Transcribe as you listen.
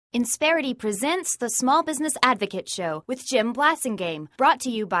Insperity presents the Small Business Advocate Show with Jim Blasingame, brought to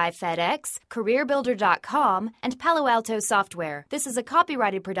you by FedEx, CareerBuilder.com, and Palo Alto Software. This is a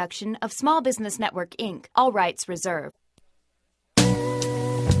copyrighted production of Small Business Network, Inc., all rights reserved.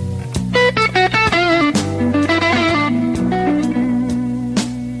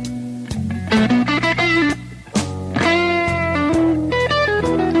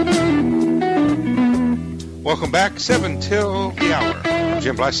 Welcome back, 7 till the hour.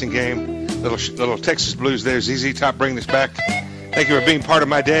 Jim Blasingame, little Texas blues there. ZZ Top bringing us back. Thank you for being part of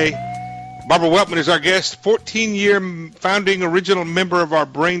my day. Barbara Weltman is our guest, 14-year founding original member of our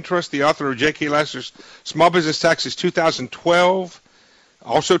Brain Trust, the author of J.K. Lasser's Small Business Taxes 2012,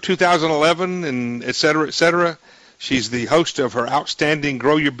 also 2011, and et cetera, et cetera. She's the host of her outstanding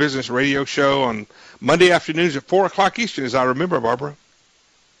Grow Your Business radio show on Monday afternoons at 4 o'clock Eastern, as I remember, Barbara.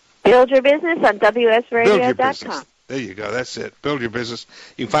 Build Your Business on WSRadio.com. There you go. That's it. Build Your Business.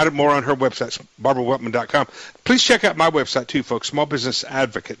 You can find it more on her website, barbaraweltman.com. Please check out my website, too, folks,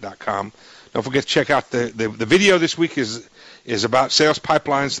 smallbusinessadvocate.com. Don't forget to check out the video this week is about sales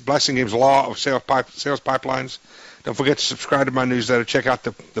pipelines, Blasingame's law of sales pipelines. Don't forget to subscribe to my newsletter. Check out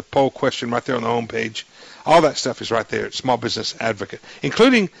the poll question right there on the homepage. All that stuff is right there at Small Business Advocate,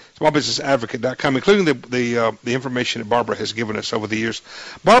 including smallbusinessadvocate.com, including the information that Barbara has given us over the years.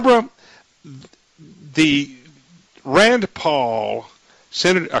 Barbara, the Rand Paul,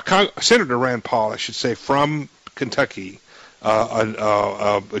 Senator Rand Paul, I should say, from Kentucky,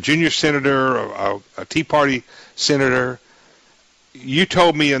 a junior senator, a Tea Party senator, you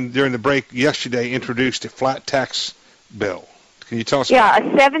told me during the break yesterday introduced a flat tax bill. Can you tell us? Yeah, a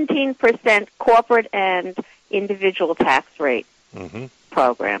 17% corporate and individual tax rate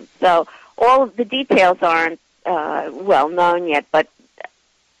program. So all of the details aren't well known yet, but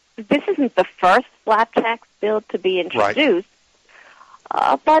this isn't the first flat tax bill to be introduced.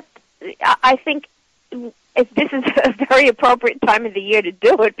 Right. But I think this is a very appropriate time of the year to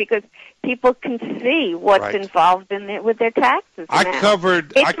do it because people can see what's involved with their taxes.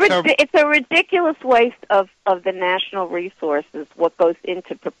 It's a ridiculous waste of the national resources, what goes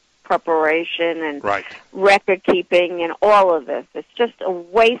into preparation and record keeping and all of this. It's just a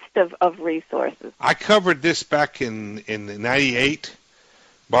waste of resources. I covered this back in 98.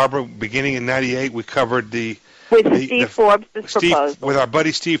 Barbara, beginning in 98, we covered Steve Forbes' proposal. With our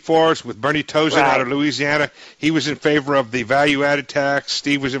buddy Steve Forbes, with Bernie Tozin out of Louisiana. He was in favor of the value-added tax.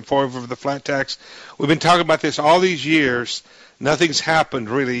 Steve was in favor of the flat tax. We've been talking about this all these years. Nothing's happened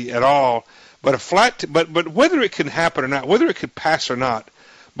really at all. But but whether it can happen or not, whether it could pass or not,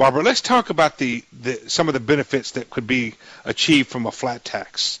 Barbara, let's talk about some of the benefits that could be achieved from a flat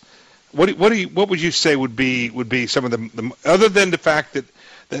tax. What would you say would be some of the other than the fact that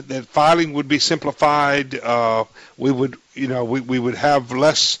filing would be simplified, we would have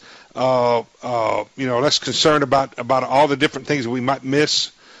less less concern about all the different things that we might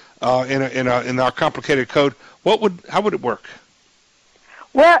miss in our complicated code. How would it work?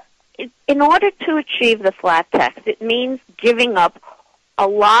 Well, in order to achieve the flat tax, it means giving up a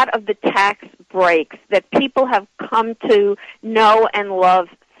lot of the tax breaks that people have come to know and love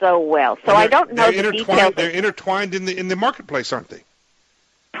so well. So I don't know the details. They're intertwined in the marketplace, aren't they?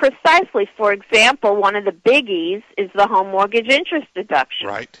 Precisely. For example, one of the biggies is the home mortgage interest deduction.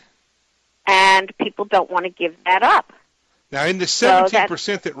 Right. And people don't want to give that up. Now, in the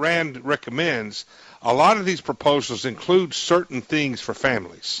 17% that Rand recommends, a lot of these proposals include certain things for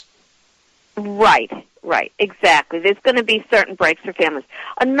families. Right, exactly. There's going to be certain breaks for families.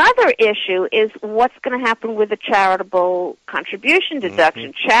 Another issue is what's going to happen with the charitable contribution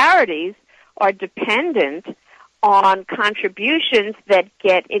deduction. Charities are dependent on contributions that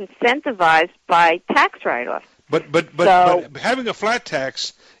get incentivized by tax write-offs. But having a flat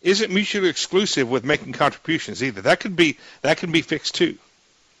tax isn't mutually exclusive with making contributions either. That can be fixed too.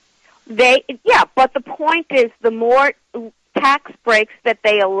 But the point is the more tax breaks that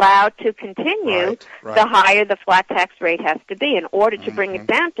they allow to continue, the higher the flat tax rate has to be. In order to bring it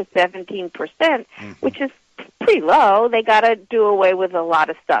down to 17%, which is pretty low, they got to do away with a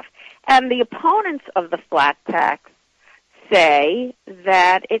lot of stuff. And the opponents of the flat tax say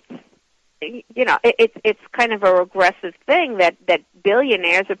that it's kind of a regressive thing that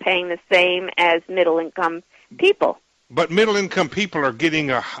billionaires are paying the same as middle-income people. But middle-income people are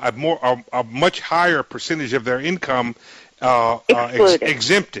getting a much higher percentage of their income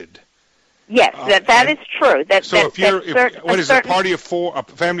exempted. Yes, that is true. A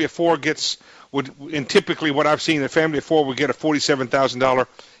family of four gets and typically what I've seen, a family of four would get a $47,000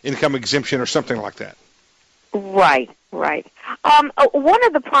 income exemption or something like that. Right. One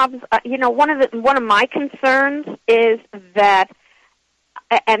of the problems, one of my concerns is that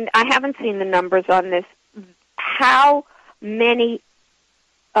and I haven't seen the numbers on this, how many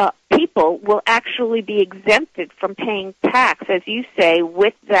people will actually be exempted from paying tax, as you say,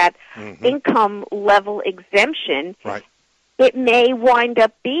 with that income level exemption. Right. It may wind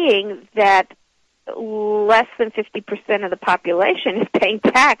up being that less than 50% of the population is paying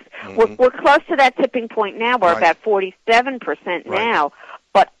tax. We're close to that tipping point now. We're about 47% now.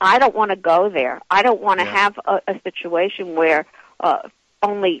 But I don't want to go there. I don't want to have a situation where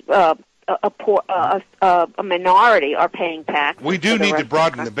only a minority are paying tax. We do need to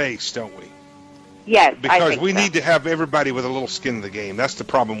broaden the base, don't we? Yes, because I think we so. need to have everybody with a little skin in the game. That's the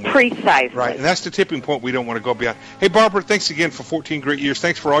problem. Precisely. Right, and that's the tipping point we don't want to go beyond. Hey, Barbara, thanks again for 14 great years.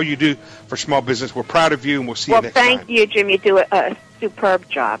 Thanks for all you do for small business. We're proud of you, and we'll see you next time. Well, thank you, Jim. You do a superb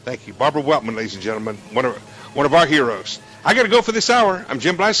job. Thank you. Barbara Weltman, ladies and gentlemen, one of our heroes. I got to go for this hour. I'm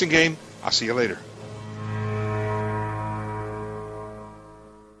Jim Blasingame. I'll see you later.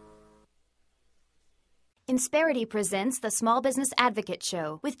 Insperity presents the Small Business Advocate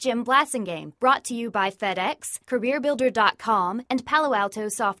Show with Jim Blasingame, brought to you by FedEx, CareerBuilder.com, and Palo Alto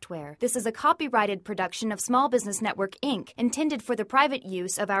Software. This is a copyrighted production of Small Business Network, Inc., intended for the private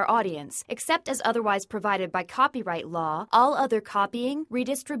use of our audience. Except as otherwise provided by copyright law, all other copying,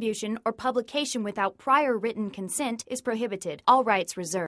 redistribution, or publication without prior written consent is prohibited. All rights reserved.